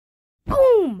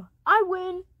I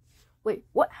win. Wait,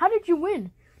 what? How did you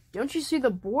win? Don't you see the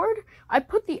board? I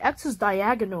put the X's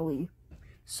diagonally.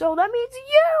 So that means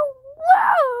you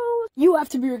lose! You have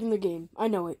to be rigging the game. I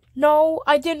know it. No,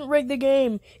 I didn't rig the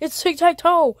game. It's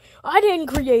tic-tac-toe. I didn't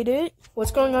create it.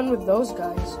 What's going on with those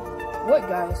guys? What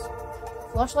guys?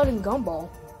 Flashlight and Gumball.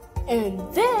 And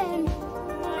then...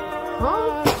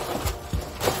 Huh?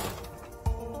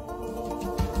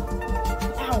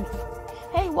 Ow.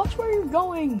 Hey, watch where you're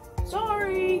going.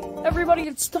 Sorry. Everybody,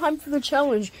 it's time for the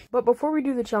challenge. But before we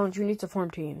do the challenge, we need to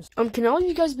form teams. Can all of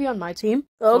you guys be on my team?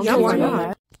 Okay, Yeah, why not?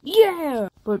 not? Yeah!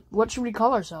 But what should we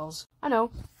call ourselves? I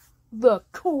know. The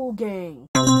Cool Gang.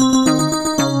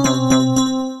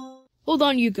 Hold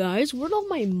on, you guys. Where'd all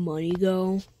my money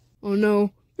go? Oh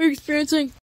no. We're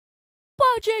experiencing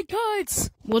budget cuts!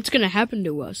 What's gonna happen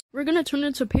to us? We're gonna turn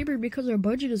into paper because our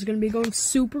budget is gonna be going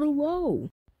super low.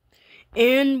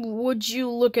 And would you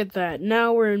look at that?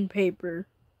 Now we're in paper.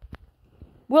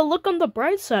 Well, look on the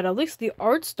bright side. At least the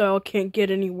art style can't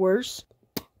get any worse.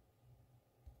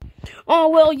 Oh,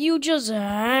 well, you just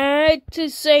had to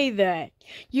say that.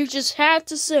 You just had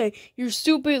to say, you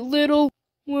stupid little,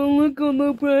 well, look on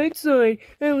the bright side.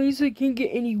 At least it can't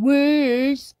get any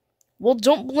worse. Well,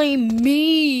 don't blame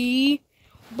me.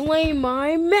 Blame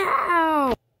my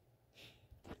mouth.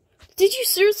 Did you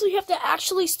seriously have to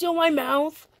actually steal my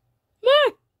mouth?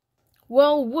 Meh.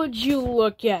 Well, would you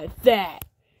look at that?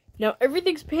 Now,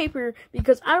 everything's paper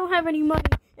because I don't have any money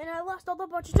and I lost all the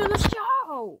budget to the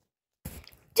show.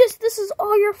 This is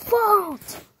all your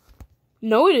fault.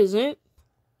 No, it isn't.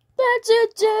 That's a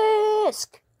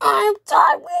disc. I'm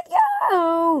done with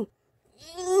you.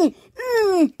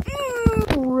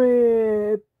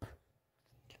 Rip.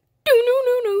 Do.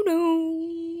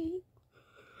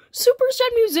 Super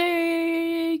sad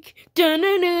music.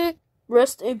 Da-na-na.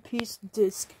 Rest in peace,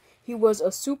 Disc. He was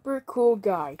a super cool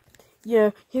guy.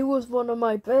 Yeah, he was one of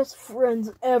my best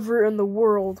friends ever in the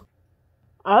world.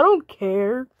 I don't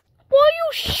care. Well,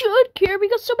 you should care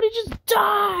because somebody just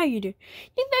died. You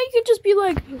think you could just be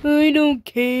like, I don't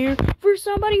care for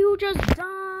somebody who just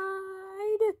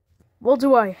died? Well,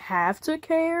 do I have to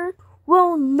care?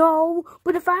 Well, no,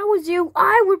 but if I was you,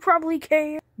 I would probably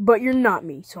care. But you're not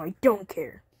me, so I don't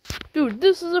care. Dude,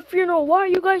 this is a funeral. Why are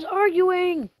you guys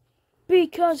arguing?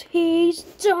 Because he's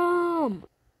dumb.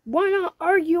 Why not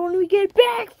argue when we get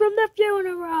back from the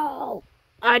funeral?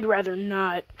 I'd rather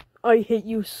not. I hate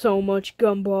you so much,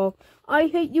 Gumball. I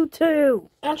hate you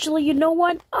too. Actually, you know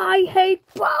what? I hate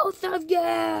both of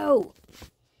you.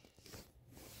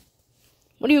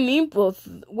 What do you mean both?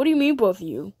 What do you mean both of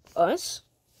you? Us?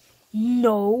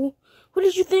 No. What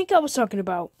did you think I was talking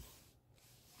about?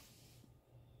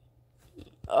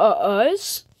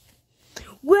 Us?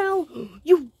 Well,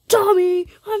 you dummy!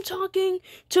 I'm talking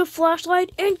to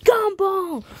Flashlight and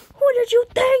Gumball! Who did you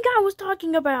think I was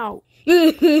talking about?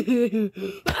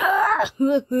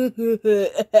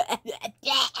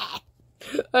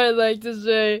 I like to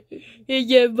say, you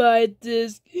get my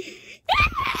disc.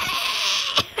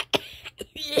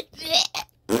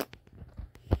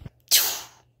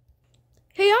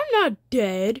 Hey, I'm not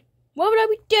dead. Why would I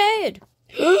be dead?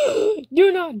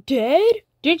 You're not dead?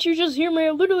 Didn't you just hear me?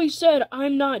 I literally said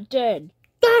I'm not dead.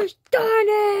 Gosh darn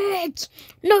it!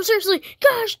 No, seriously,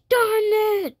 gosh darn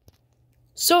it!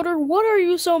 Soder, what are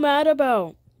you so mad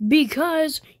about?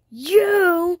 Because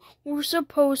you were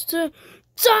supposed to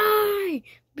die!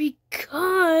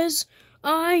 Because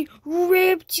I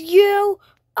ripped you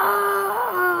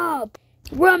up!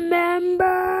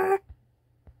 Remember?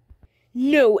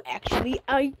 No, actually,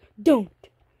 I don't.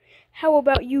 How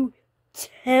about you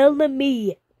tell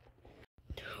me?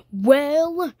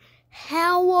 Well,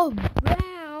 how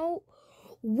about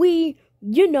we,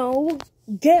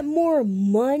 get more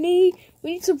money?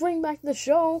 We need to bring back the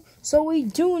show, so we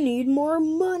do need more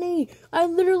money. I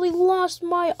literally lost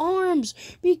my arms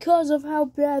because of how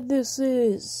bad this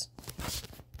is.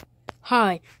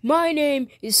 Hi, my name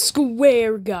is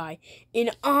Square Guy, and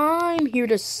I'm here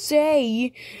to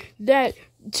say that,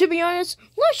 to be honest,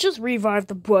 let's just revive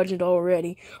the budget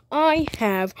already. I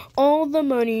have all the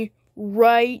money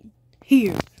right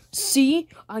here. See,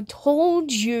 I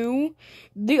told you,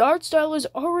 the art style is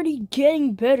already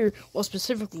getting better. Well,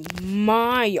 specifically,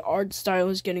 my art style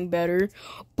is getting better.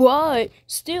 But,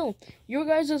 still, your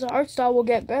guys' art style will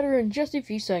get better in just a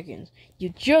few seconds. You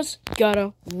just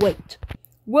gotta wait.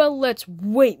 Well, let's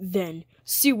wait then.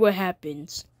 See what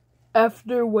happens.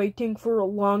 After waiting for a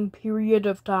long period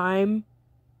of time,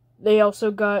 they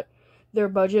also got their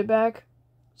budget back.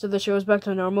 So the show is back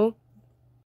to normal.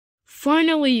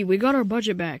 Finally, we got our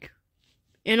budget back.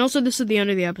 And also, this is the end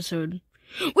of the episode.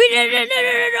 We did it!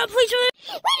 No, please.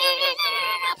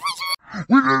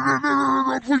 We